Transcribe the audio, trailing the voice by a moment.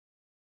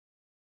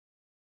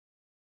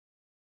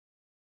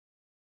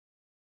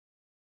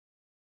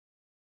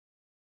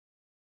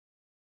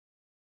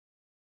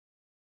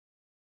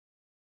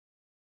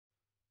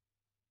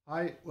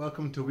Hi,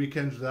 welcome to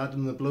Weekends with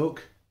Adam the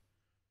Bloke.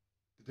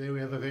 Today we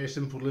have a very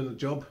simple little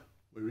job.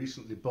 We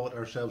recently bought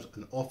ourselves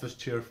an office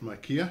chair from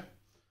IKEA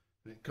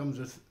and it comes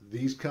with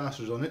these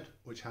casters on it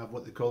which have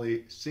what they call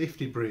a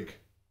safety brake.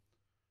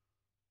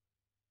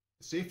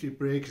 The safety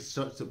brake is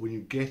such that when you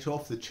get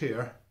off the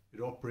chair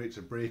it operates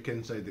a brake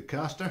inside the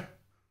caster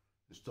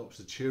and stops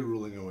the chair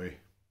rolling away.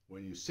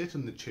 When you sit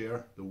in the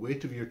chair, the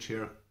weight of your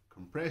chair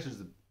compresses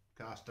the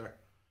caster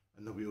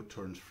and the wheel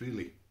turns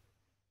freely.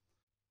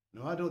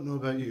 Now I don't know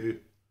about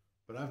you,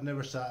 but I've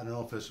never sat in an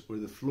office where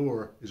the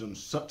floor is on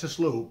such a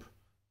slope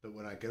that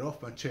when I get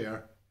off my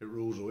chair it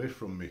rolls away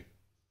from me.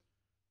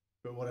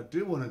 But what I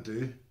do want to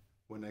do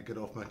when I get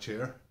off my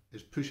chair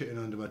is push it in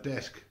under my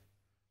desk,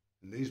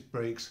 and these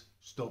brakes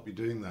stop you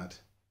doing that.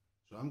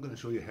 So I'm going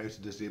to show you how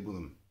to disable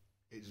them.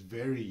 It's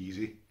very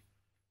easy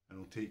and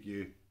it'll take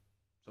you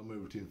somewhere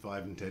between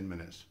 5 and 10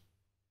 minutes.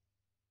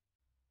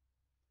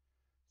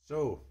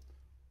 So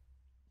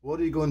what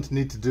are you going to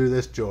need to do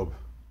this job?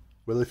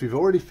 Well, if you've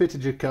already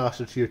fitted your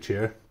caster to your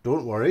chair,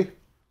 don't worry,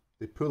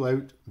 they pull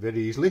out very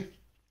easily.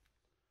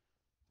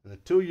 And the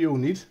tool you'll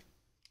need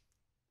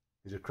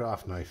is a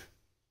craft knife.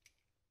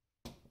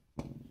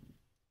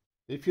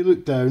 If you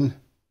look down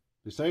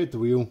beside the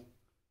wheel,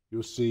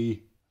 you'll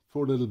see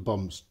 4 little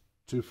bumps,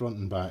 2 front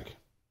and back.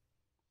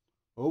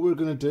 All we're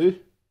going to do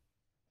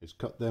is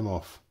cut them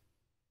off.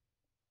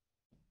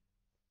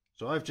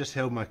 So I've just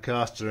held my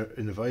caster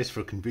in the vise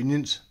for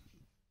convenience,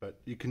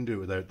 but you can do it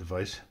without the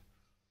vise.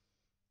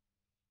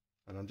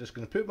 And I'm just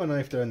going to put my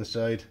knife down the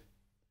side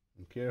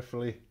and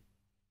carefully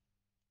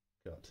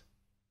cut.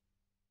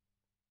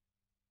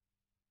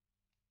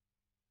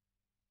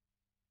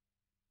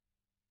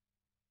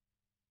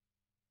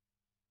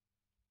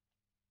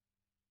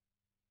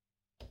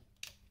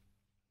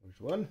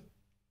 There's one.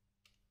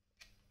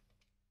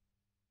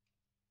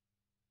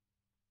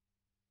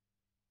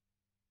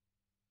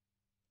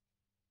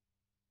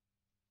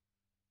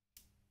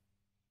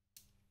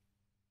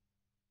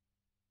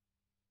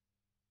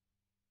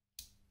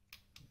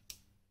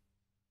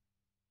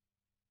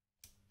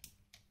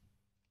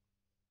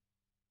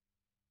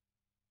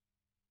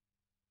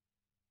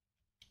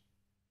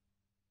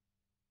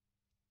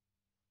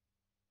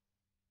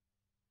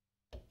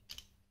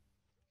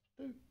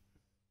 Two.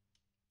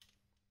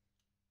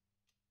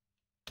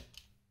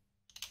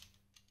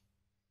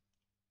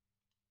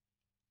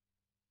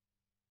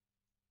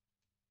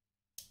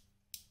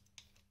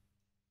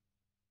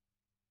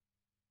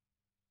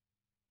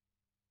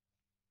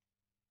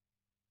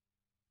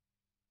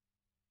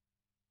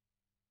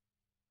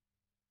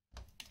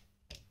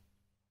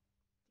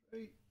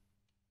 Three.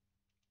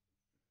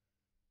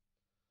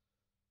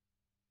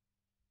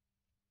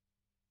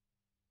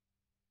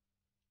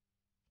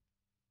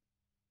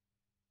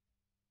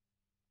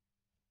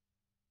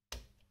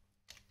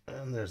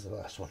 And there's the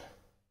last one.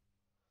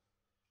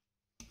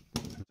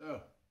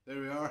 So, there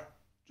we are.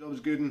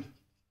 Job's good.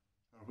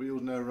 Our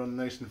wheels now run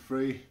nice and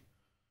free.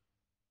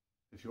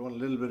 If you want a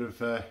little bit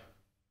of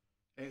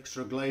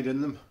extra glide in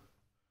them,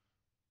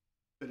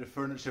 bit of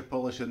furniture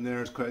polish in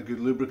there is quite a good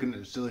lubricant.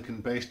 It's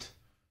silicone based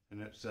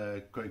and it's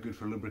quite good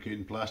for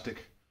lubricating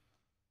plastic.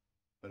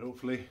 But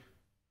hopefully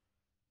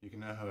you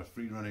can now have a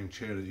free running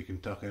chair that you can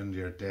tuck into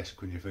your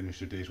desk when you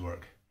finish your day's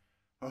work.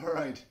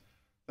 Alright,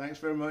 thanks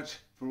very much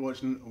for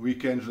watching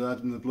Weekends with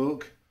Adam the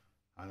Bloke,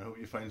 and I hope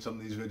you find some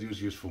of these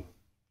videos useful.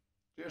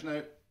 Cheers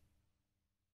now.